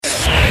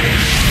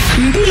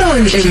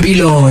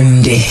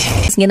Impilonde.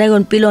 Singena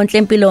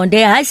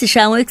impilonde hayi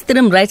sishaya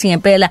extreme right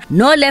ngempela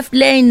no left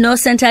lane no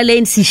center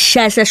lane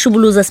sishaya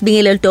shubuluza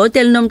sibingelele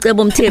Dokotela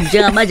Nomcebo Mthembu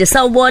njengamanje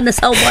sawubona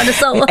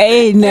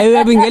hey nayo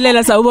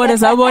uyabingelela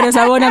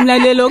sawubona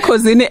mlalelo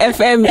Khosini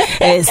FM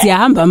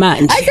siyahamba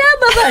manje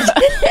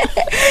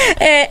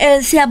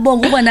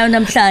siyabonga ukuba nawe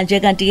namhlanje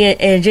kanti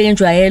ke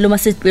njengenjwayelo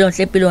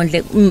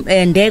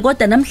masipilonde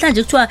kodwa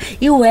namhlanje kuthiwa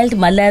iWorld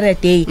Malaria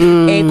Day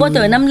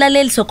kodwa wena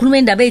mlaleli sokhuluma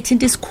indaba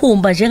ezithinta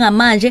isikhumba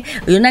njengamanje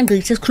yona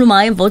ngqithi sikhuluma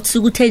ngayo emva ukuthi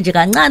sikuthe nje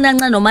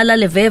kancane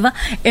nomalale veva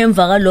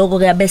emva kaloko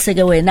ke bese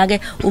ke wena ke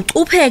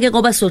ucupheke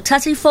ngoba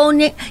sothatha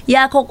ifone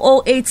yakho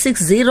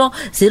 0860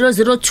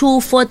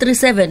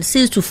 002437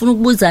 sithi ufuna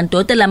ukubuza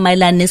Dokotela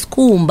mayelana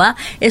nesikhumba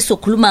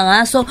esokhuluma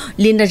ngaso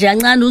linda nje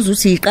kancane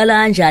uzuthi iqala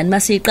kanjani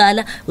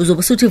masiyiqala uzobe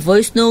usuthi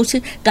voice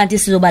note kanti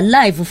sizoba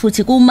live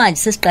futhi kumanje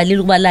sesiqalile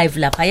ukuba live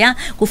lapha ya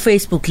ku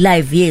Facebook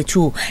live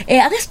yethu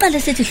ake siqale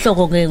sithi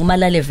hloko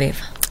ngumalale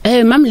veva.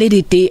 Mam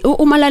Lady D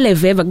umalale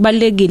veva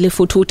kubalekile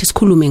futhi ukuthi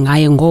sikhulume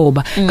ngaye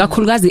ngoba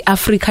kakhulukazi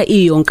Africa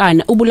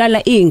iyonkana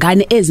ubulala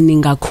izingane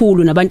eziningi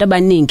kakhulu nabantu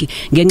abaningi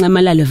ngenxa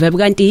yamalale veva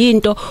kanti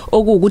into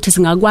okuwukuthi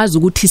singakwazi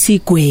ukuthi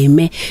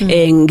sigweme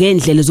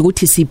ngendlela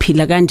zokuthi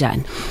siphila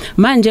kanjani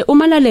manje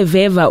umalale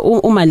veva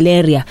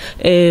umalaria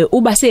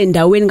uba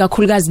sendaweni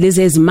kakhulukazi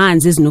lezi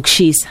ezimanzi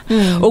ezinokushisa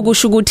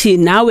okusho ukuthi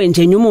nawe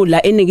nje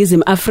nyumula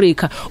eningizimu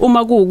Africa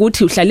uma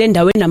kuukuthi uhlale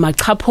endaweni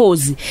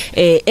namachaphozi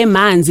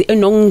emanzi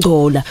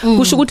enokungcola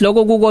kusho ukuthi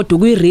lokho kukodwa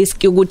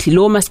kuyirisk ukuthi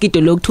lo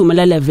mosquito lokuthuma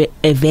la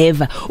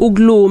veva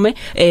ukulume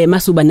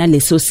masuba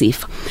naleso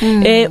sifo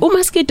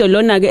umosquito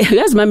lona ke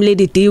uyazi mam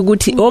Lady D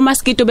ukuthi o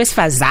mosquito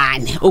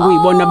besifazane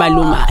okuyibona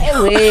baluma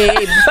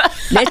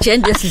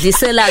legend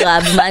esidlisela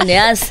kabi manje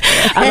yazi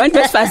abantu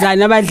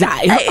besifazane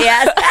abadlayo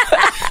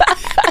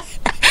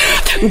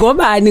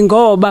ngobani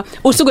ngoba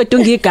usuke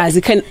edunga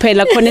igazi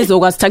phela khona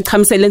ezokwazi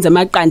ukuchamisela enze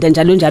amaqanda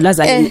njalo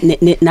azale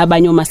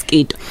nabanye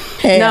mosquito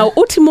now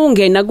uthi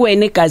mungena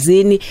kuwena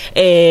egazini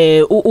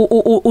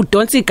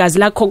udonsa igazi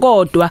lakho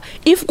kodwa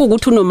if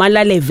kukuthi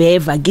unomalale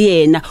veva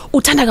kuyena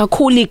uthanda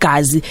kakhulu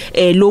igazi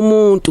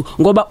lomuntu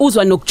ngoba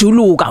uzwa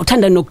nokujuluka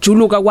uthanda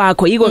nokujuluka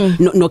kwakho yiko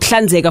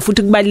nokuhlanzeka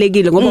futhi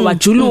kubalekile ngoba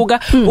wajuluka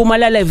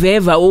umalale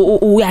veva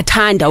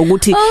uyathanda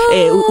ukuthi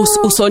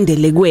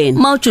usondele kuwena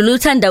mawujuluka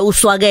uthanda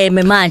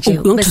uswakeme manje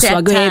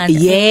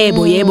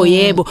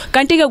yebo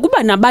kanti ke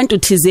kuba nabantu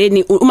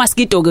thizeni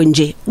umaskito ke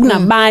nje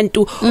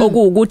kunabantu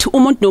okuwukuthi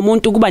umuntu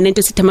nomuntu kuba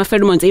nento sithi ama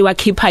pheromones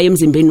eyiwakhipha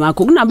emzimbeni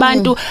wakho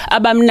kunabantu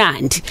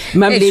abamnandi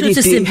mamleli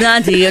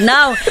simnandi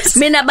now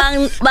mina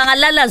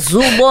bangalala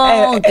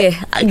zubonke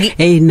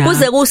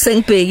kuze kuse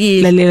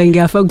ngibhekile lalela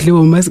ngiyafa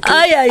kudliwa umaskito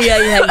hayi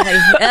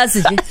yazi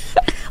nje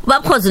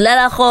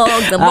baphozulala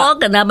khonke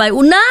bonke nabayi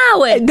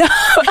unawe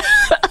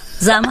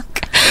zama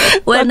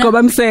wena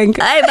ngoba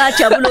msenke hayi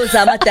bajabulo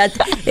zama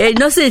dada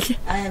nosihle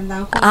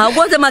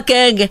awukodwa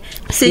magenge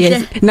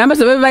sihle nami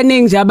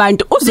sebebaningi nje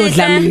abantu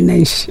uzodla mina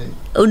nje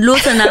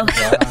ulutha nawe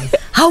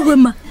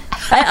hawema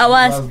hayi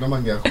awazi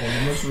noma ngiyakhona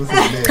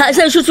cha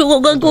seshuthi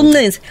konke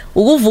umncinzi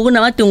ukuvuka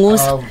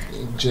unamadungusi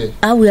nje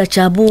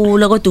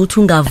uyajabula kodwa uthi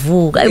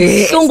ungavuka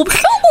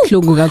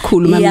buhlungu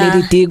kakhulu mam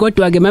Lady D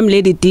kodwa ke mam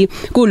Lady D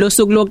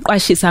kulosuku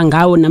lokuqwashisa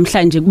ngawo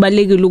namhlanje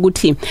kubalekile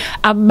ukuthi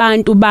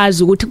abantu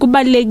bazi ukuthi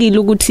kubalekile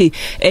ukuthi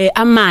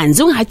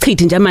amanzi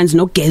ungachithi nje amanzi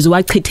nokugeza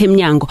wachitha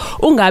eminyango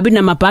ungabi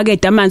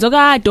namabhakede amanzi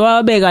okade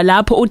wabeka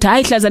lapho uthi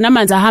hayi hlaza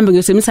namanzi ahambe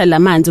ngiyosemisa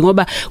lamanzi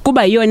ngoba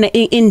kuba yiyona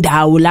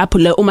indawo lapho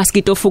la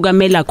umaskito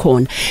ofukamela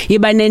khona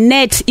yiba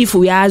nenet if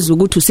uyazi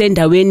ukuthi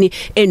usendaweni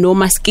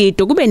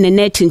enomaskito kube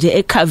nenet nje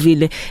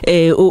ekhavile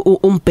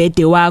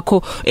umbhede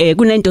wakho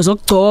kunento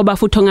zokugcoba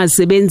futhi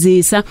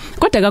ongazisebenzisa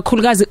kodwa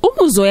kakhulukazi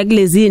uma uzoya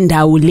kulezi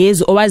indawo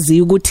lezi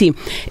owaziyo ukuthi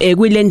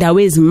kule ndawo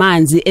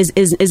ezimanzi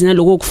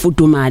ezinaloko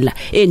okufudumala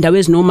endawo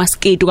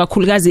ezinomaskito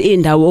kakhulukazi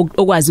indawo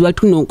okwaziwa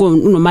ukuthi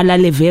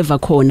unomalale veva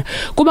khona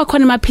kuba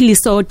khona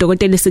amaphilisi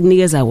odokotela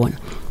esikunikeza wona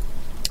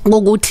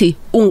ukuthi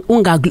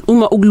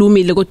uma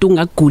ukulumile kodwa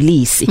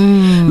ungagulisi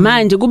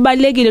manje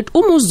kubalekile ukuthi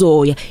uma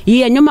uzoya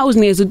yiya noma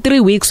uzinikeza 3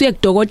 weeks uye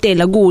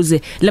kudokotela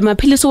kuze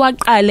lamaphilisi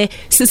waqale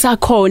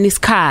sisakhona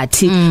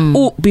isikhathi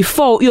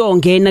before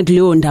uyongena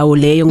kuleyo ndawo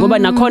leyo ngoba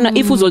nakhona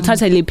if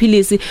uzolithatha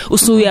lephilisi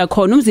usuya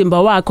khona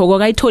umzimba wakho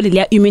kwakayitholi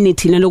le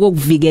immunity naloko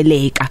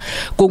kuvikeleka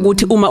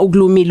ukuthi uma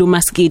ukulumile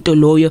umaskito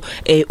loyo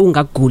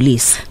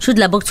ungagulisi should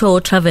labo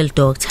kuthiwa travel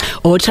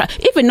doctor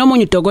even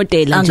nomunye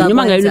udokotela nje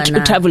noma ngayo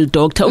travel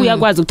doctor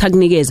uyakwazi ukuthi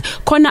akunikeze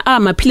khona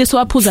amaphilisi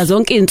waphuza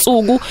zonke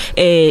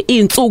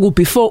izinsuku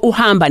before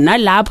uhamba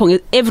nalapho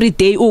every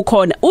day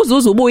ukhona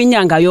uzuza ubuya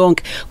inyanga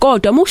yonke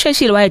kodwa uma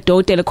usheshile waye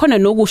dokotela khona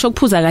nokusho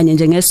ukuphuza kanye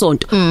nje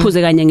ngesonto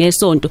phuze kanye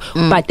ngesonto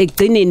but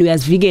ekugcineni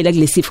uyazivikela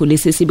kulesifo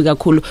lesisibi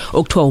kakhulu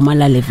okuthiwa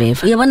umalale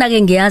veva uyabona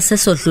ke ngiyazi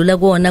sesodlula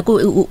kuona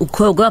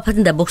kwaphatha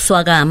indaba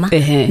okuswakama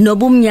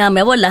nobumnyama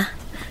yabo la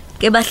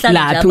ke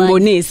bahlala lapho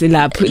ngibonise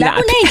lapho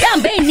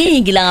kuneyintambo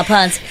eziningi la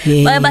ngaphansi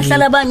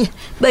bahlala abanye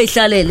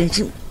bayihlalele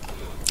nje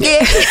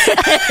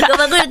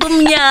ngoba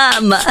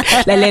kumnyama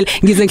lalela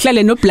ngize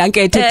ngihlale no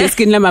blanket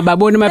edeskini lama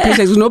babona ama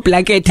patients no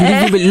blanket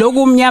ngivibe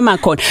lokumnyama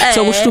khona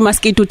so kusho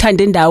umaskito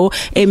uthanda indawo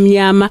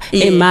emnyama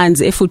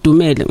emanzi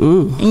efudumele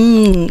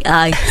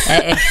hayi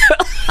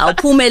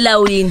awuphume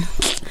lawini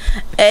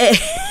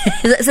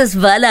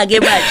sesivala ke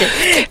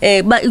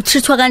manje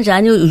uthithwa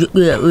kanjani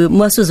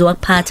masuze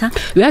wakuphatha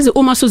uyazi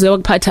uma suze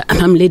wakuphatha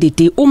am lady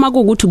D uma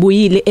kuukuthi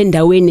ubuyile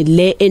endaweni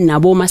le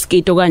enabo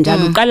mosquito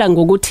kanjalo uqala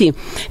ngokuthi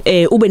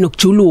ube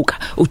nokujuluka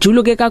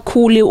ujuluke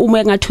kakhulu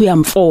uma ngathi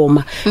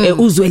uyamfoma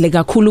uzwele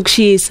kakhulu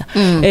ukushisa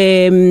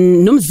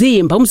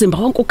nomzimba umzimba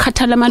wonke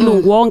ukhathala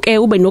amalungu wonke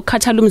ube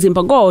nokukhathala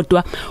umzimba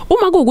kodwa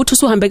uma kuukuthi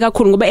usuhambe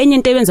kakhulu ngoba enye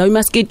into eyenza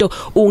imosquito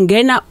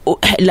ungena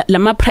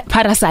lama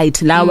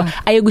parasite lawa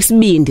aye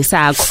kwisibindi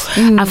sakho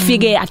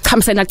afike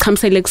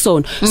achamisele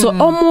kusona so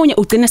omunye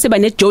ugcina seba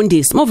ne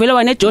jaundice movela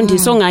wane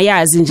jaundice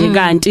ongayazi nje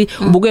kanti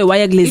ubuke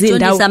waya kulezi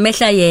indawo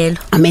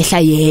amehla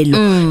yelo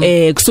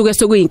kusuke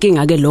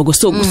sekuyinkinga ke lokho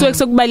so kusuke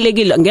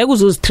sekubalekile ngeke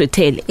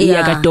uzuzitreatele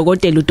iya ka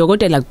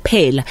udokotela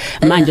kuphela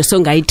manje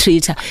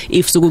songayitreata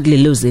if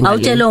sukulelo zinga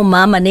awutshela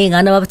umama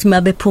nezingane abathi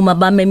mabephuma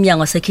bame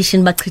eminyango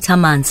sekitchen bachitha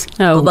amanzi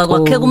ngoba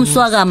kwakheka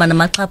umswakama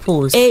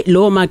namaxhaphozi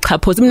lo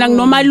maxhaphozi mina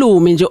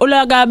nginomalume nje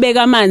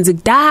olakabeka amanzi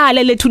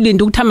kudala lethu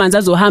linda ukuthi amanzi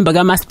azohamba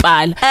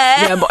kamasipala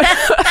uyabona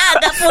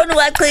akafuni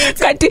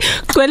wachitha kanti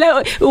gcwele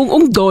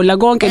ungcola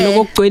konke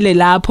lokugcwele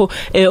lapho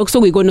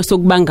okusokuyikona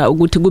sokubanga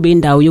ukuthi kube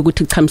indawo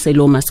yokuthi ichamisele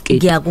lo mosquito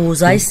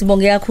ngiyakuzwa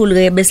ayisibonge kakhulu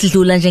ke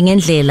besidlula nje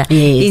ngendlela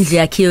indlu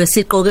yakhiwe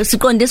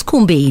siqonde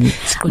esikhumbeni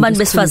abantu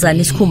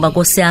besifazana isikhumba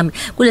Nkosi yami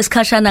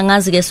kulesikhashana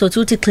ngazi ke sothi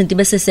uthi xinti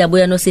bese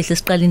siyabuya nosihle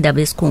siqala indaba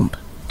yesikhumba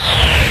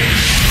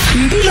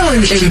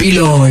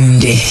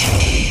impilonde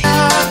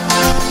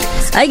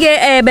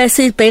Ayike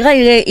bese bheka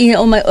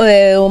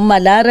ke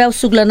malaria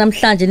usukula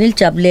namhlanje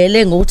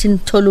nilijabulele ngokuthi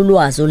nithola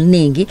ulwazi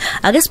oluningi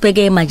ake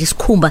sibheke manje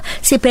isikhumba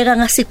sibheka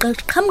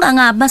ngasiqhamuka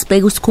ngapi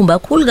masibheka isikhumba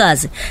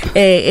kakhulukazi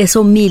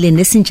esomile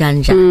nesinjani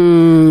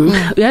njani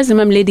uyazi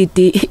mama lady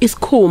D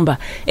isikhumba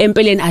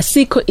empeleni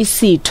asikho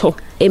isitho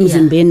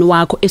emzimbeni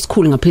wakho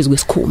esikhulu ngaphezulu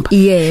kwesikhumba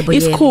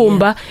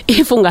isikhumba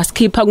if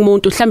ungasikhipha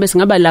kumuntu mhlambe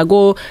singaba la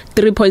ko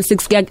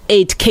 3.6 kuya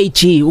 8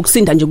 kg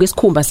ukusinda nje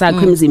kwesikhumba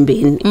sakho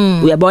emzimbeni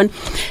uyabona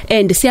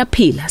and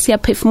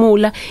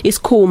siyaphefumula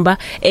isikhumba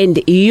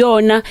and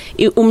iyona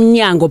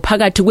umnyango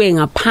phakathi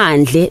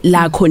kwengaphandle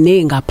lakho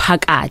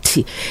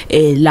nengaphakathi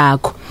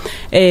lakho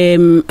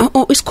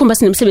isikhumba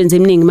sinemsebenzi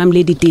eminingi mama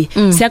lady D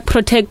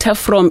siyakuprotecta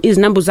from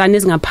izinambuzane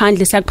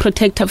ezingaphandle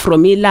siyakuprotecta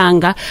from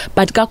ilanga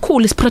but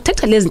kakhulu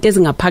siprotecta lezi zinto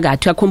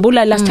ezingaphakathi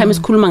uyakhumbula last time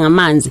sikhuluma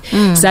ngamanzi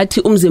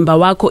sathi umzimba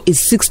wakho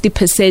is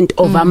 60%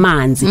 of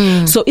amanzi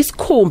so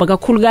isikhumba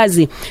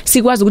kakhulukazi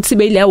sikwazi ukuthi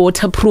sibe ile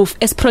waterproof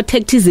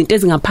esiprotect izinto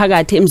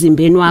ezingaphakathi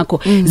emzimbeni wakho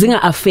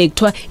zinga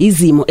affectwa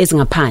izimo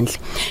ezingaphandle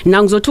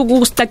na ngizothi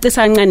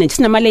ukusicacisa kancane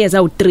sinama layers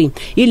awu3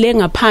 ile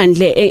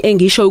ngaphandle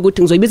engisho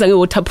ukuthi ngizoyibiza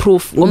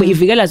ngewaterproof ngoba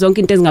ivikela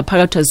zonke into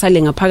ezingaphakathi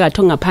azisale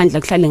ngaphakathi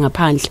ongaphandle kuhlale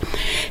ngaphandle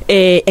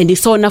and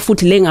isona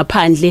futhi le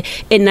ngaphandle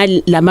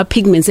enalama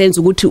pigments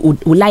enza ukuthi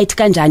ulight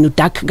kanjani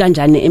udark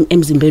kanjani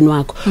emzimbeni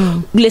wakho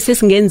kulesi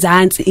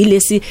singenzansi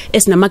ilesi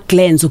esinama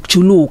glands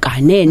ukujuluka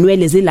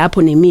nenwele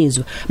zilapho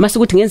nemizwa mase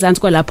ukuthi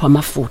ngenzansi kwalapho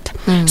amafutha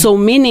so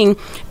meaning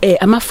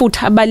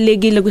amafutha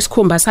abalekile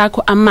kwisikhumba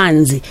sakho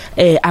amanzi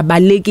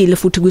abalekile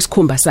futhi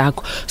kwisikhumba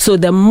sakho so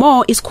the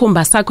more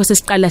isikhumba sakho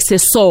sesiqala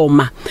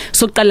sesoma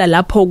sokuqala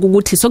lapho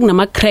ukuthi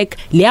sokunama crack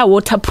leya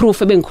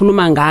waterproof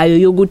ebengikhuluma ngayo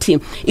yokuthi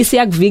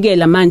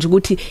isiyakuvikela manje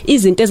ukuthi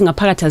izinto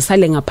ezingaphakathi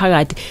azisale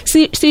ngaphakathi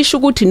sisho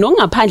ukuthi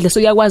nongaphandle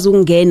sokuyakwazi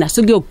ukungena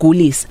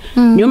sokuyogulisa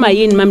noma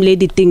yini mama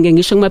lady dinge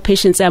ngisho kuma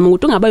patients yami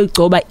ukuthi ungaba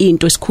uyigcoba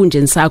into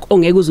esikhunjeni sakho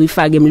ongeke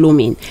uzuyifake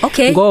emlomeni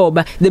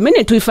ngoba the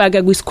minute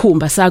uyifaka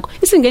kwisikhumba sakho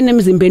isingena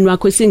emzimbeni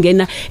wakho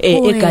isingena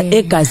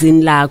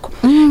egazini lakho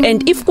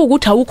and if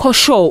ukuthi awukho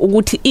sure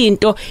ukuthi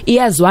into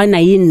iyazwana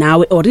yini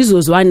nawe or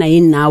izozwana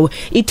yini nawe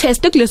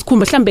i-test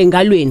kulesikhumba mhlambe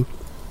engalweni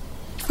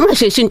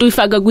ungasheshi into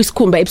uyifaka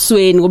kwisikhumba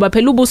ebusweni ngoba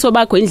phela ubuso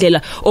bakho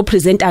indlela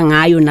opresenta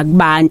ngayo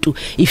nakubantu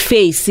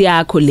iface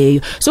yakho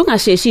leyo so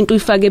ungasheshi into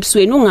uyifaka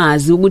ebusweni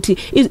ungazi ukuthi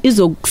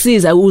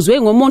izokusiza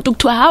uzwe ngomuntu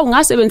kuthiwa hawu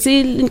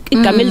ngasebenzisa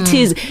igama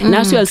elithize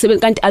naso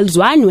uyalisebenza kanti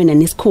alizwani wena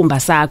nesikhumba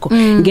sakho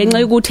ngenxa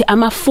yokuthi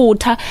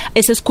amafutha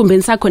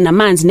esesikhumbeni sakho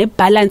namanzi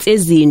nebalance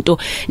ezinto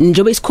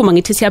njengoba isikhumba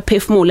ngithi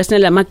siyaphefumula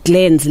sinalama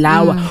glands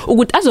lawa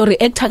ukuthi azo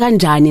reacta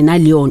kanjani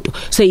naleyo nto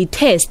so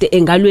i-test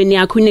engalweni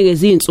yakho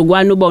unikeza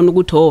izinsukwana ubone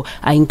ukuthi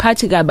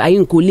ngiphathi kabi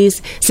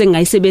ayingigulisi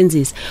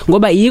sengayisebenzisa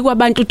ngoba yiko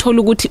abantu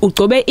uthola ukuthi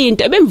ugcobe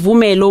into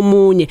ebemvumela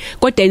omunye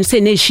kodwa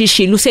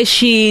useneshishile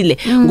useshile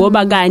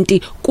ngoba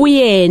kanti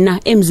kuyena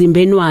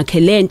emzimbeni wakhe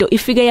lento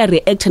ifike ya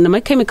react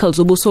nama chemicals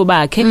obuso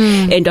bakhe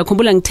and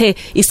akhumbula ngithe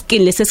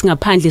iskin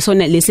lesesingaphandle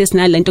sona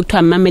lesesinalento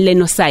kuthiwa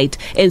melanocyte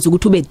enza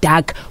ukuthi ube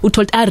dark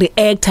uthola a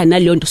react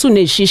naleyo nto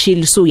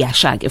suneshishile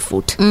suyashake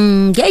futhi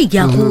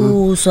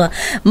ngiyakuzwa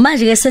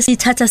manje ke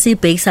sesithatha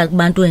sibhekisa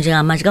kubantu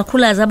njengamanje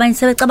kakhulukazi abanye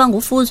sebecabanga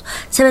ufuzo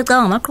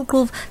sebecabanga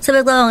amaqhuqhuva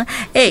sebecabanga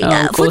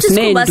futhi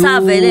isikhumba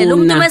savelela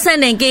umuntu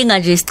mesenenkinga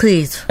nje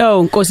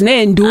isichitho Nkosi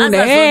nenduna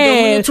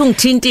umuntu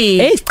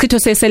ungithintile isichitho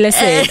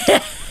seselesele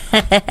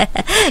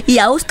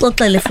ya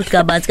usixoxele futhi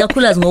kabanzi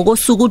kakhulukazi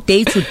ngokosuku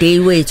day to day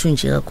wethu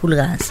nje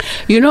kakhulukazi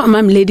you know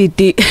mam lady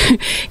D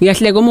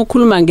ngiyahleka uma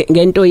ukhuluma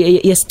ngento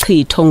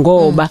yesichitho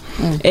ngoba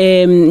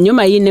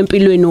noma yini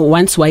empilweni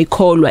once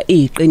wayikholwa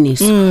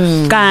iqiniso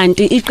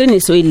kanti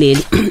iqiniso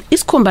ileli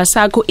isikhumba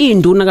sakho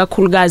induna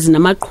kakhulukazi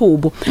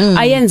namaqhubu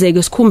ayenzeke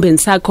esikhumbeni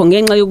sakho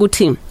ngenxa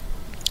yokuthi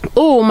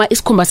uma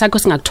isikhumba sakho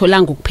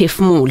singakutholanga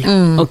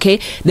ukuphefumula okay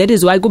that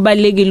is why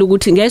kubalekile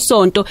ukuthi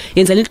ngesonto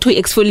yenza into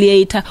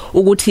exfoliator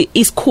ukuthi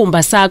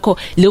isikhumba sakho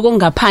lokho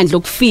ngaphandle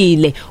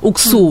okufile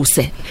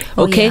ukususe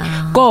okay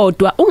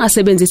kodwa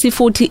ungasebenzisi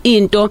futhi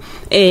into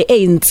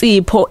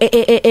eyinsipho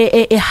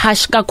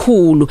ehash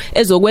kakhulu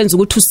ezokwenza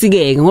ukuthi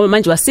usikeke ngoba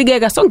manje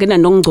wasikeka songena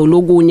nokungcola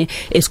okunye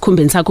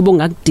esikhumbeni sakho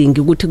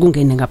bongakudingi ukuthi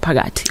kungene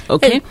ngaphakathi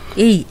okay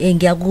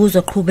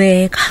ngiyakuzwa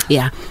qhubeka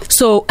yeah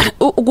so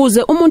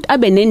ukuze umuntu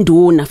abe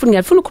nenduna futhi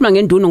ngiyafuna ukukhuluma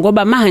ngenduna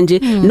ngoba manje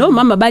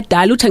nomama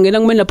badala uthi angena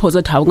kumenopause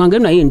athi hawu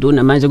ngangenwa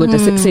yinduna manje kodwa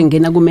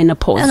sekusengena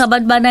kumenopause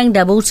ngabantu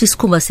banangindaba ukuthi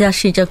isikhumba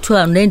siyashintsha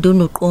kuthiwa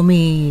nenduna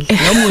uqomile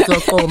noma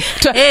uzoqoma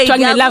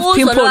kuthiwa love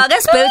pimple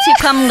ake sibhethi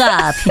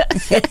qhamukapi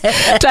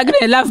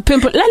kuthiwa love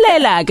pimple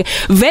lalela ke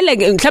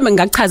vele mhlambe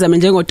ngingachaza mina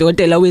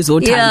njengodokotela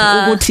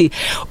wezothando ukuthi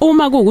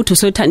uma kuukuthi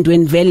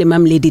usothandweni vele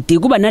mam lady D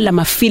kuba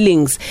nalama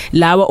feelings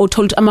lawa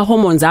othola ama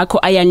hormones akho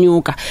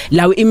ayanyuka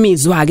lawo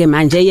imizwa ke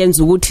manje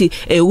yenza ukuthi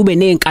kube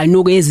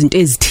nenkanuko izinto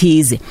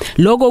ezithize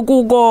lokho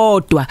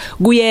kukodwa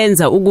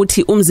kuyenza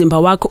ukuthi umzimba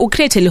wakho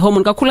ucreate le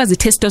hormone kakhulukazi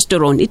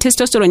testosterone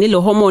itestosterone ile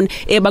hormone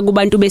eba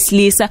kubantu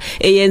besilisa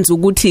eyenza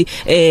ukuthi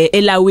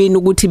elawini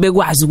ukuthi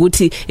bekwazi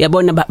ukuthi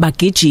yabona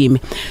bagijime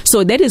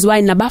so that is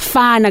why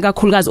nabafana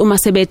kakhulukazi uma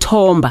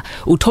sebethomba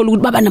uthola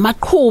ukuthi baba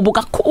namaqhubu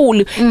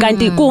kakhulu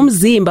kanti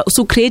kumzimba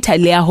usucreate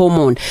le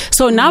hormone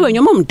so nawe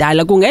nyoma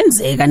umdala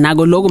kungenzeka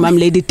nako lokho mam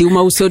lady D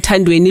uma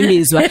usothandweni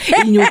imizwa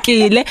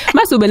inyukile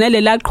masube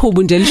nalela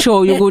qhubu nje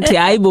lishoyo ukuthi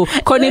hayibo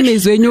khona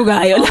imizwe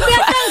enyukayo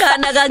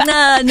uyahlangana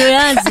kancane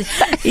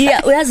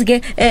uyazi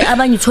ke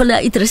abanye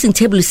uthola i-dressing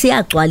table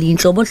siyagcwala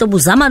inhlobo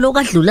uzama lokho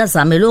adlula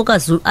zame lokho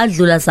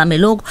adlula zame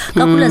lokho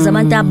kakhulu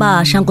zabantu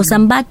abasha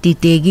nkosami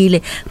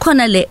badidekile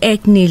khona le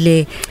acne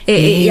le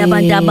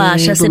yabantu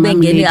abasha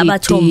sebengene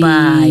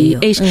abathombayo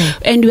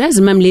and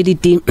uyazi mam lady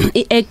D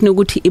i-acne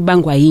ukuthi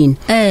ibangwa yini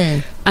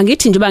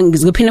angithi nje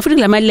bangizophina futhi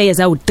kulama layers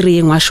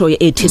awu3 ngasho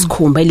ethi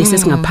sikhumba ilesi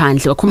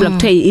singaphandle wakhumbula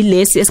kuthiwa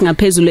ilesi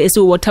esingaphezulu esi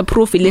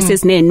waterproof ilesi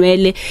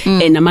esinenwele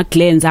nama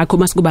glands akho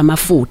masikuba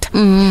amafutha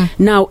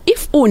now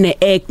if une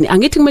acne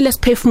angithi kumele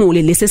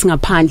siphefumule lesi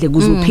singaphandle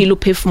kuzophila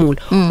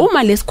uphefumula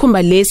uma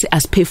lesikhumba lesi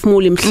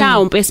asiphefumuli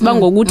mhlawumbe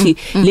sibanga ukuthi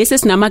lesi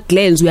sinama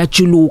glands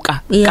uyajuluka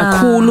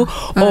kakhulu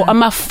o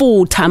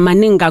amafutha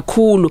amaningi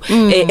kakhulu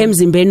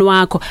emzimbeni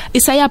wakho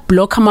isaya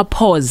block ama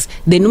pores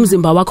then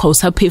umzimba wakho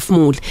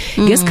awusaphefumuli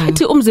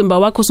ngesikhathi umzimba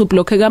wakho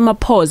usublockeka ama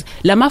pores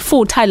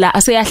lamafutha la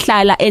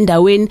aseyahlala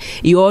endaweni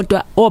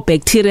yodwa o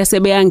bacteria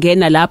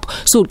sebeyangena lapho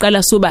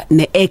suqala suba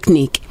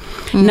neacne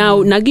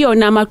now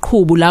nakuyona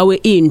amaqhubu lawe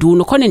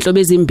induno khona inhlobo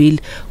ezimbili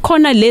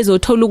khona lezo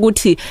othola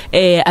ukuthi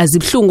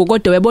azibhlungu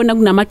kodwa uyabona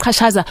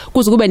kunamaqhashaza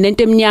kuze kube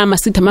nento eminyama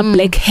sithi ama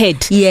blackhead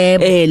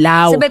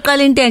lawo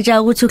sebeqala into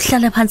entsha ukuthi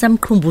ukuhlala phansi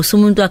amqhumbuza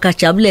umuntu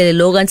akajabulele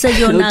lo kanti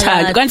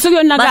sekuyonakala kanti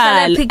sekuyonakala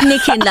basala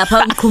picnicking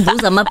lapha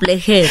umqhumbuza ama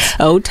blackheads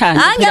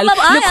awuthanda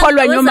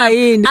likholwa nyoma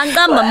yini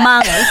angiqamba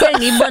manga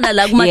sengiyibona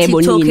la kuma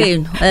TikTok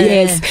enu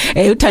yes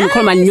uthanda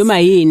ukukhuluma nyoma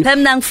yini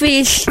phemna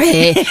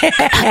ngifihli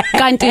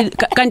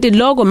kanti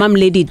logo mam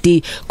lady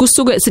D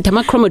kusuke sithi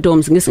ama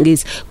chromosomes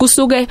ngesingisi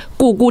kusuke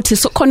ukuthi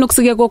khona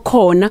ukusike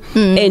kokhona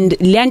and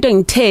lento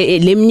ngithe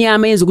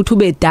lemnyama yenza ukuthi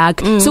ube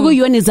dark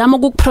sokuyona izama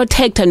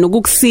ukuprotecta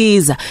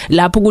nokukusiza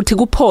lapho ukuthi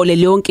kuphole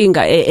leyo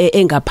nkinga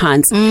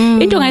engaphansi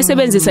into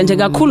ongayisebenzisa nje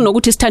kakhulu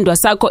nokuthi sithandwa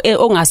sakho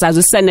ongasazi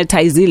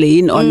usanitizile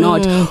yini or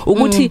not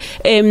ukuthi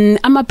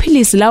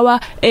amaphilisi lawa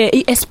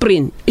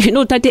iaspirin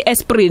uthatha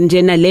iaspirin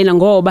nje nalena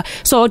ngoba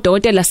so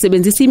odokotela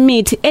sebenzisa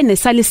imithi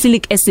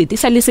enesalicylic acid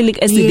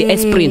isalicylic acid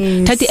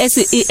aspirin thatha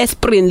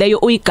iaspirin leyo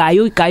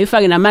uyigayo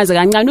ufake namanzi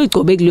kancane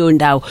uyigcobe kuleyo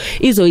ndawo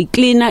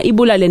izoyicleana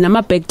ibulale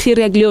nama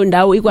bacteria kuleyo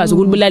ndawo ikwazi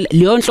ukubulala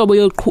leyo nhlobo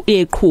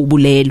yeqhubu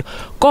lelo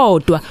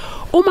kodwa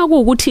uma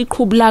kuukuthi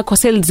iqhubu lakho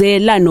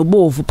selizela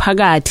nobovu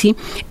phakathi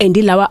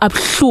endilawa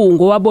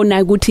abhlungu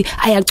wabona ukuthi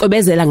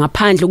ayacobezela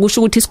ngaphandle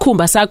kusho ukuthi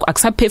isikhumba sakho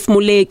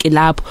akusaphefumuleki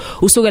lapho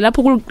usuke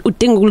lapho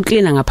udinga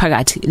ukucleana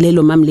ngaphakathi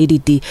lelo mam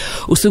lady D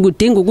usuke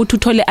udinga ukuthi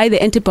uthole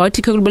either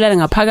antibiotic ukubulala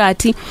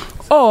ngaphakathi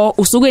or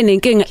usuke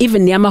nenkinga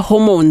even yama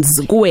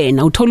hormones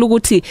kuwena uthola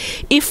ukuthi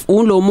if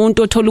ulo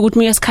muntu othola ukuthi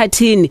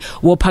muyesikhathini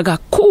wopha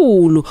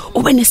kakhulu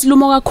ube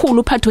nesilumo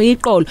kakhulu uphathwe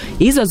iqolo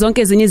yizo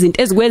zonke ezinye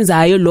izinto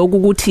ezikwenzayo lokho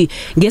ukuthi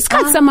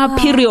ngesikhathi sama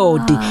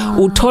period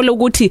uthola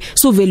ukuthi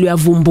suvele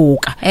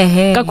uyavumbuka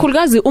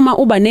kakhulukazi uma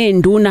uba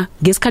nenduna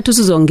ngesikhathi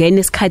usizongena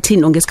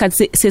esikhathini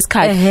ngesikhathi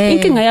sesikhathi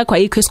inkinga yakho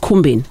ayikho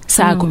esikhumbeni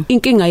sakho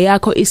inkinga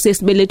yakho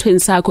isesibelethweni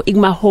sakho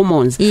ikuma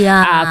hormones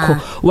akho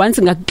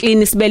once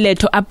ngakclean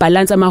isibeletho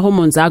abalance ama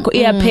hormones akho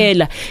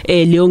iyaphela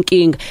leyo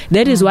nkinga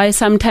that is why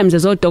sometimes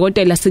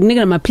ezodokotela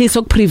sikunika amaphilisi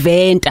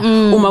okupreventa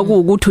uma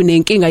kuukuthi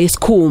unenkinga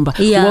yesikhumba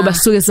ngoba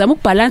sisuke sizama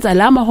ukubalance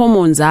lama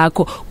hormones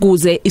akho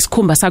kuze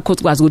isikhumba sakho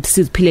sikwazi ukuthi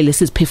siziphilele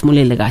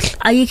siziphefumulele kahle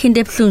ayikho into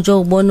ebhlungu nje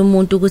ukubona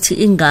umuntu ukuthi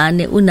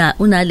ingane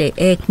unale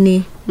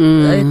acne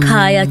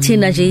ekhaya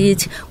thina nje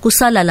yithi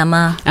kusala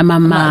lama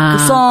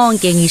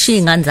sonke ngisho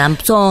ingane zami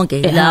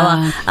sonke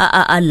lawa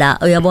ala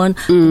uyabona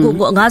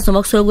ngazi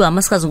noma kusuke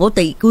kuyamasikazi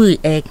kodwa kuyi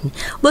acne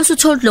bese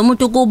uthola lo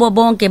muntu kubo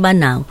bonke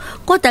banawo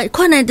kodwa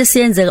khona into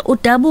esiyenzeka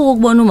udabuka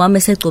ukubona umama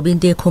esegcoba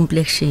into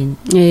ye-complexion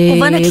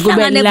ubona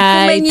kuhlangane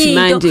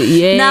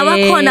kumenye nawa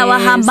khona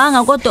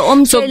wahambanga kodwa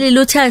omtshelile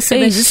uthi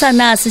ayisebenzisa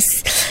nasi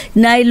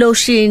nayi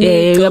lotion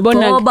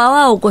ngoba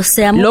wawo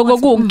nkosiyami lokho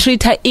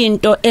kukutreata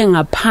into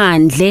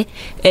engaphandle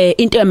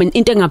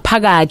into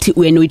engaphakathi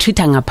wena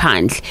uyitreata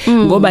ngaphandle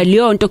ngoba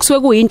leyo nto kusuke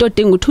kuyinto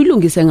odinga ukuthi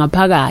ulungise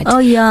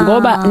ngaphakathi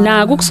ngoba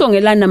naku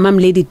kusongelana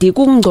mamlady D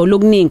kungcola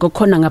okuningi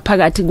okukhona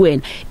ngaphakathi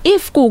kuwena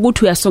if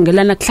kuukuthi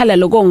uyasongelana kuhlala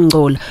lokho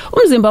ngcola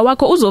umzimba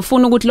wakho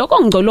uzofuna ukuthi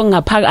lokho ngcola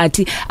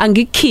ngaphakathi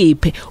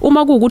angikukhiphe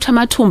uma kuukuthi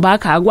amathumba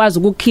akho akwazi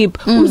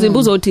ukukhipha umzimba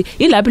uzothi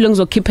ilaphi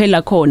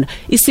lengizokhiphela khona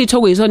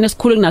isitho kuyisona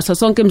esikhulu kunaso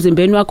sonke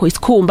emzimbeni wakho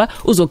isikhumba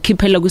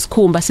uzokhiphela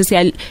kwisikhumba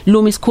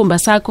sesiyaluma isikhumba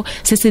sakho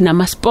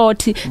sesinama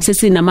spot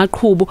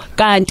sesinamaqhubu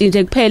kanti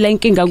nje kuphela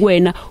inkinga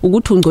kuwena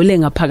ukuthi ungcole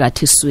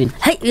ngaphakathi eswini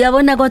hey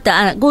uyabona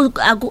kodwa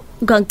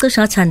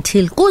ngicisha ngathi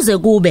until kuze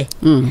kube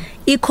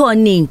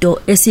ikhona into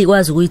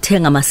esikwazi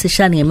ukuyithenga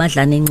masishane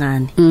ngemadlana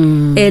encane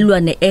elwa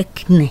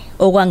neacne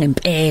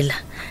okwangempela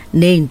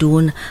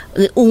neyinduna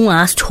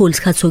ungasitholi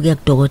isikhathi sokuya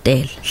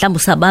kudokotela mhlawumbe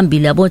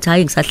usabambile yabo ukuthi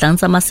hayi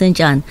ngisahlanganisa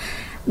amasentshana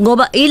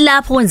ngoba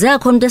ilapho kwenzeka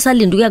khona umuntu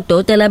esalinda ukuya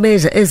kudokotela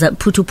beza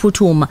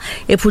ephuthuphuma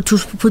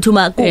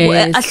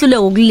ahlule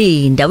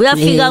ukulinda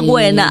uyafika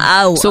kuwena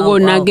awu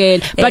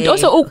sokonakela but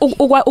also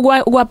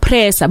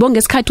ukwapressa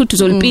bongesikhathi uthi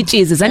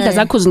uzolipitshiza izandla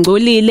zakho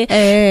zingcolile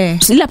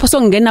silapho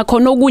sokungena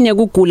khona okunye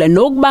kugula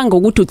nokubanga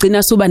ukuthi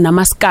ugcina suba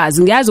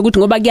namasikazi ngiyazi ukuthi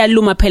ngoba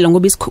kuyaluma phela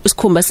ngoba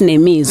isikhumba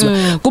sinemizwa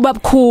kuba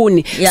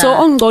bukhuni so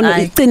ongcono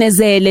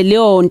icinezele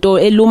leyo nto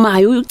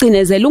elumayo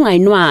uyicinezele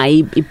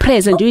ungayinwayi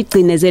ipresent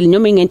uyigcinezele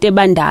noma ingento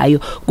ebandayo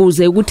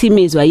kuze ukuthi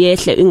imizwa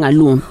yehle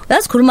ingalumi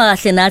yasikhuluma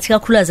kahle nathi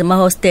kakhulukazi ema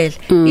hostel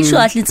isho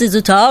kahle insizwe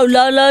uthi hawu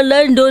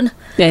la ndona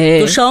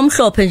usha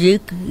omhlophe nje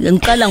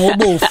ngiqala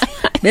ngobofu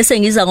bese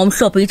ngiza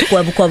ngomhlophe ngithi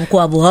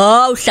kwabu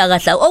hawu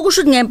hlaka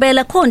okusho ukuthi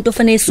ngempela khona into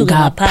ofanele isuke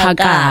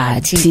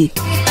ngaphakathi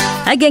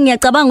ake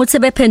ngiyacabanga ukuthi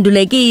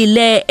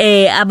sebephendulekile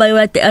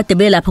abayade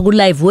belapha ku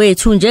live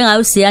wethu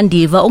njengayo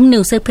siyandiva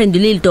okuningi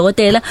sekuphendulile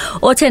dokotela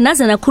othe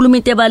naze nakhuluma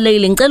into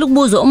ebalekile ngicela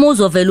ukubuza uma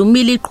uzovela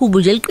umile iqhubu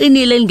nje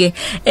liqinile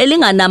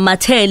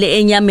elinganamathele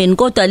enyameni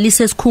kodwa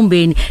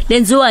lisesikhumbeni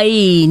lenziwa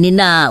yini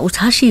na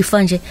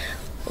uthashifa nje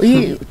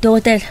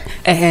dokotela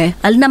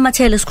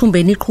alinamathele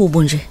esikhumbeni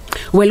iqhubu nje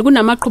well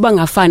kunamaqhubu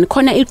angafani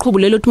khona iqhubu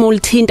lelo ukuthi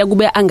molithinta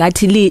kube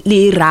angathi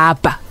li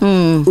rubber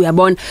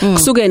uyabona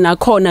kusuke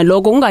nakhona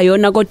lokho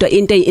ungayona kodwa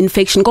into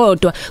eyinfection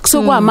kodwa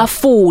kusuke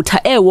amafutha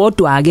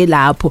ewodwa ke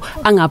lapho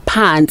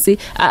angaphansi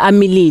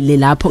amilile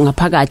lapho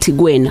ngaphakathi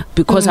kuwena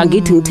because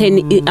angithi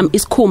ngitheni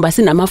isikhumba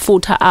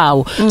sinamafutha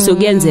awo so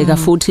kuyenzeka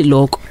futhi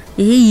lokho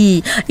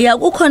ya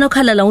kukhona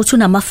okhalala ukuthi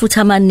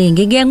unamafutha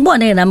amaningi ngeke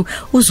ngibone nami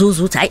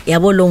uzuza ukuthi hayi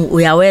yabo lo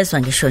uyawezwa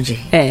ngisho nje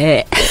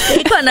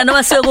ikhona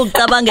noma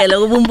sekucabangela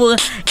kubumbuka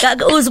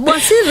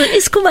uzibonisiwe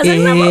isikhumba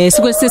sakho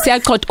suke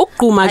siyaqhotha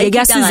ukugquma ke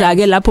kuyasiza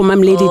ke lapho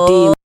mamlady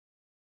D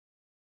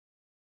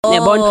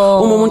yabona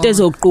umuntu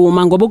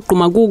ezogquma ngoba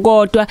ukugquma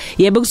kukodwa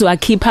yebo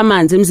kuzowakhipha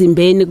amanzi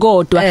emzimbeni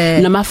kodwa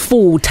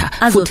namafutha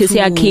futhi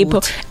siyakhipha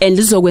and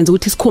lizokwenza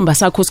ukuthi isikhumba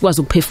sakho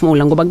sikwazi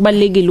ukuphefumula ngoba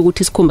kubalekile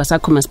ukuthi isikhumba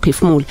sakho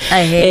masiphefumule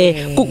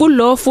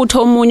kulo futhi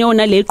omunye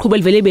onale iqhubu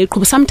elivele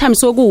beyiqhubu sometimes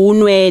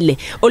sokuunwele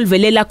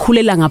olivelela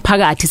khulela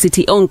ngaphakathi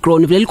sithi on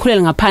grown vele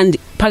likhulela ngaphandle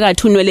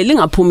phakathi unwele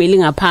lingaphumeli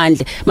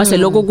ngaphandle mase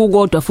lokho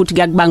kukodwa futhi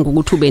kuyakubanga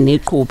ukuthi ube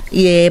neqhubu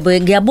yebo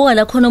ngiyabuka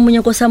la khona omunye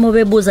nkosamo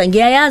bebuza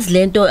ngiyayazi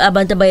lento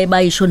abantu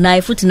abayisho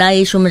naye futhi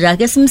naye isho manje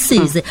ake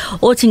simsize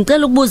othi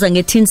ngicela ukubuza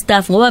nge-tin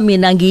staff ngoba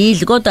mina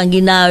ngiyidli kodwa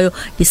nginayo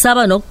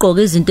ngisaba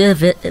nokugqoka izinto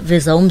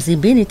eveza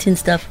umzimba ini tin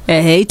staff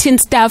i-tin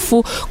staff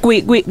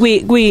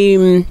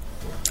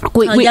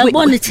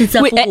Ngiyabona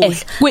ithinta ukudla.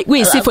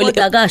 Kuyisifo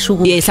akasho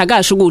ukudla. Yes,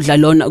 akasho ukudla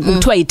lona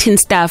kuthiwa i-tin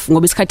staph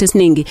ngoba isikhathi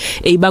esiningi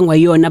ibangwa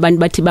yona abantu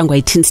bathi bangwa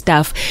i-tin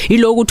staph.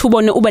 Yiloko ukuthi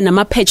ubone uba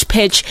nama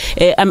patch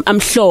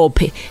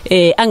amhlophe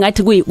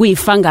angathi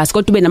kuyifungus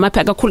kodwa ube nama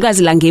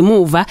kakhulukazi la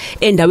ngemuva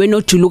endaweni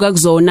ojuluka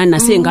kuzona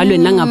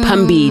nasengalweni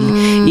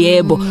nangaphambili.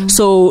 Yebo.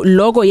 So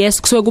lokho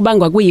yes kusuke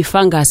kubangwa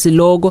kuyifungus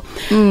lokho.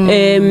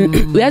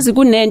 Uyazi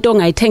kunento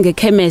ongayithenga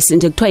ekhemesi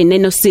nje kuthiwa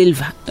ineno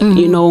silver.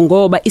 You know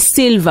ngoba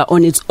isilver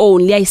on its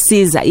own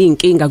liyayisiza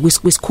inkinga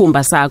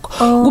kwisikhumba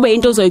sakho. Kube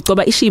into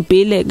ozoyigcoba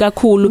ishibhile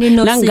kakhulu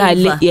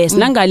nangale yes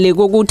nangale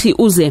kokuthi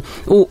uze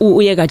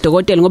uye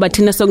kaDokotela ngoba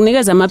thina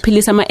sokunikeza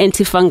amaphilisi ama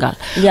antifungal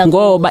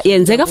ngoba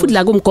yenzeka futhi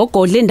la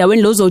kumgogodla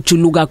endaweni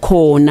lozojuluka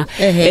khona.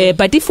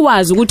 But if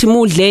wazi ukuthi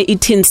mudle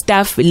i-tin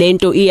staph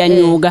lento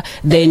iyanyuka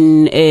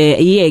then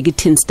iyeke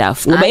i-tin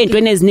staph ngoba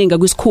entweni eziningi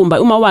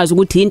kwisikhumba uma wazi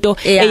ukuthi into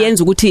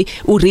eyenza ukuthi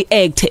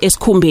ureact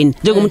esikhumbeni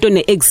njengomuntu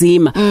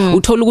one-eczema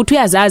uthola ukuthi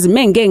uyazazi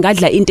mengeke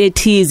ngadla into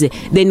ethize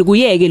then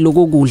kuyeke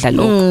lokho kudla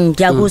lokho.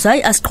 Ngiyakuzwa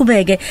hayi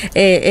asiqhubeke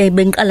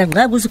bengiqala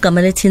ngakuza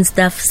igama le-tin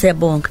staph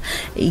siyabonga.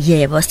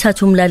 Yebo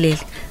asithatha umlaleli.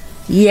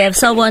 Yebo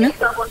sawubona.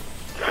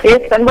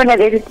 Yes, sanibona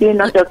lady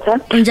no doctor.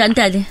 Unjani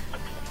Tali?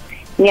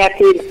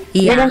 Ngiyaphila.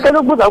 Mina ngicela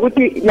ukubuza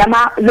ukuthi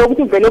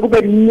lokuthi vele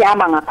kube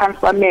mnyama ngaphansi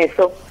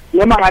kwamehlo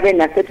noma ngabe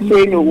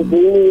nasebusweni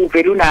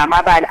uvele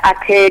unamabala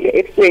aphele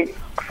ebusweni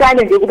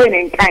kusale nje kube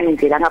nenkani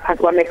nje la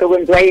ngaphansi kwamehlo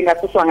kwenziwa yini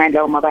asuswa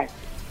ngandla umabala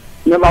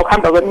noma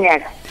uhamba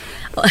kweminyaka.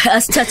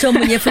 Asithathe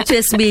omunye futhi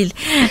wesibili.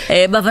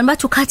 Bavani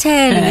bathi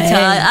ukhathele ngithi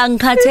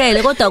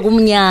angikhathele kodwa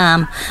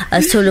kumnyama.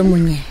 Asithole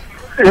omunye.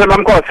 Yebo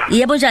Mkhosi.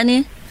 Yebo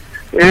njani?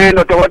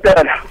 No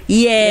Dokotela.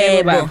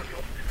 Yebo.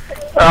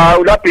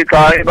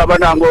 Ulabhika baba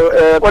nango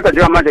kodwa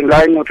njengamanje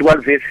ngila eNquthu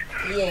kwalivisi.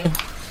 Yebo.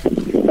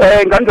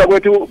 Ngandza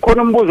kwethu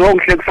khona umbuzo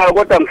ongihlekisayo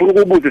kodwa ngifuna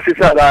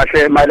ukubuzisisa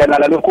kahle mayelana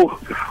nalokhu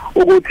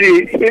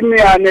ukuthi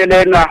imiyane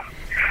lena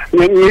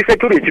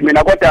ngisecurity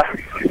mina kodwa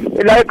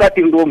la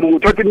egadini room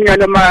uthothi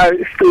imiyane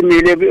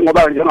masicimile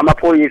ngoba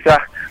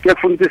njengamaphoyisa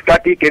kuyafuna ukuthi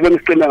isikhathi igebe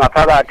ngisicime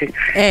ngaphakathi.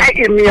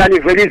 Imiyane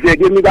vele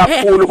izeke imi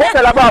kakhulu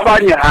kodwa laba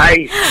abanye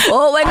hayi.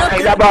 Wena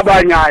laba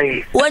abanye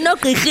hayi. Wena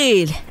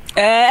ogqihile.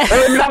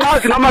 Mina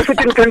ngazi noma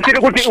sithi ngithentisile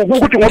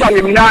ukuthi ngoba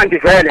ngimnandi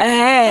vele.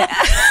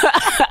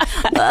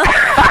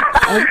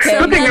 Okay.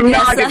 Sithi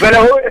ngimnandi vele.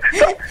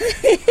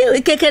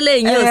 Ikekele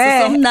inyosi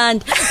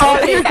somnandi.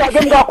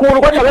 Ngizake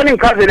kakhulu kodwa vele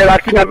ngichazele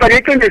kahle ngempela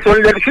iqiniso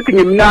leli sithi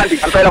ngimnandi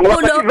ngempela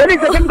ngoba vele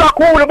izeke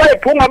kakhulu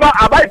bayiphunga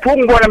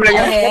abayiphungi bona mina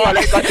ngiyaphunga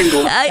la egadini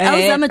room.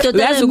 Awuzama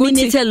Dokotela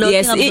minute lo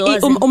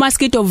ngizokwazi.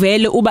 Mosquito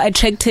vele uba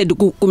attracted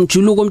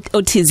kumjuluko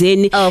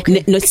othizeni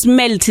no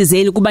smell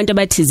thizeni kubantu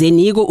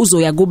abathizeni yiko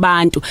uzoya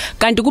kubantu.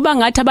 Kanti kuba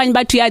ngathi abanye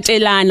bathi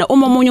uyatshelana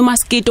uma umunye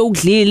mosquito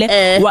ukudlile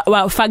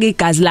wafaka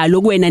igazi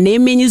lalo kuwena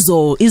neminye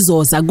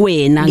izoza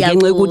kuwena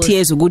ngenxa yokuthi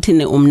yezwe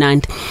ukuthi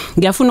umnandi.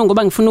 Ngiyafuna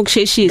ngoba ngifuna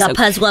ukusheshisa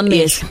ngaphansi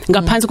kwamehlo. Yes,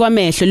 ngaphansi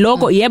kwamehlo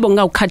lokho yebo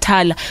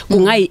ngawukhathala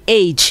kungayi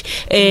age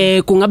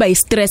kungaba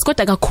i-stress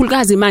kodwa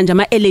kakhulukazi manje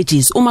ama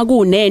allergies uma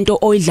kunento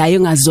oyidlayo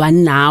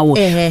engazwani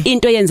nawe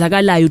into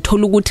eyenzakalayo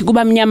uthola ukuthi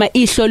kuba mnyama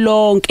ihlo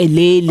lonke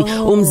leli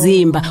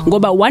umzimba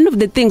ngoba one of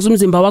the things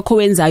umzimba wakho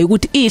wenzayo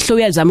ukuthi ihlo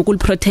uyazama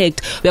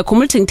ukuliprotect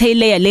uyakhumula ukuthi ngithe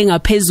layer le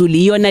ngaphezulu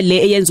iyona le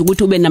eyenza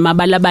ukuthi ube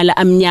namabalabala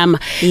amnyama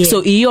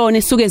so iyona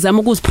isuke ezama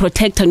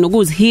ukuziprotecta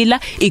nokuzihila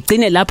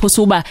igcine lapho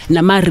suba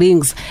nama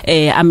rings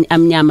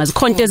amnyama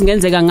zikhonto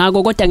ezingenzeka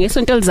ngako kodwa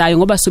ngesonto elizayo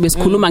ngoba sobe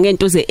sikhuluma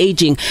ngento ze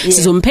aging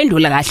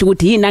sizomphendula kahle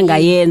ukuthi yini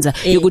angayenza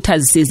ukuthi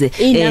azisize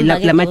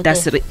lama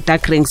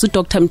dark rings.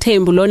 uDr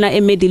Mthembu lona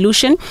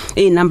eMedilution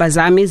inamba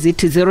zami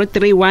zithi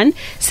 031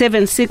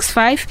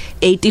 765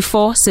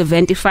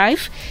 8475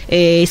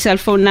 cell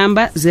phone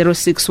number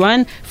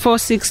 061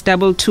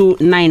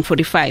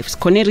 4622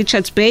 sikhona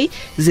Richards Bay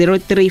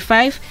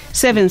 035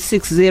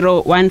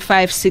 760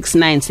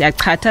 1569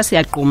 siyachatha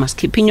siyaqhuma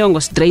sikhipha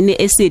inyongo sidrain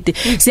acid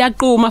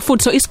siyaqhuma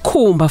futhi so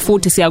isikhumba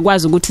futhi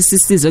siyakwazi ukuthi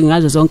sisize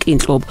ngazo zonke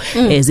inhlobo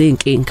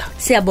ezenkinga.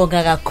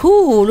 Siyabonga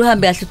kakhulu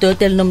uhambe kahle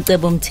uDokotela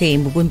Nomcebo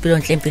Mthembu kwimpilo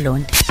enhle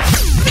empilonde.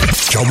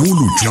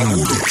 Jabulu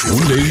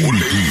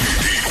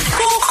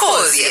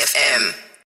Ukhozi FM.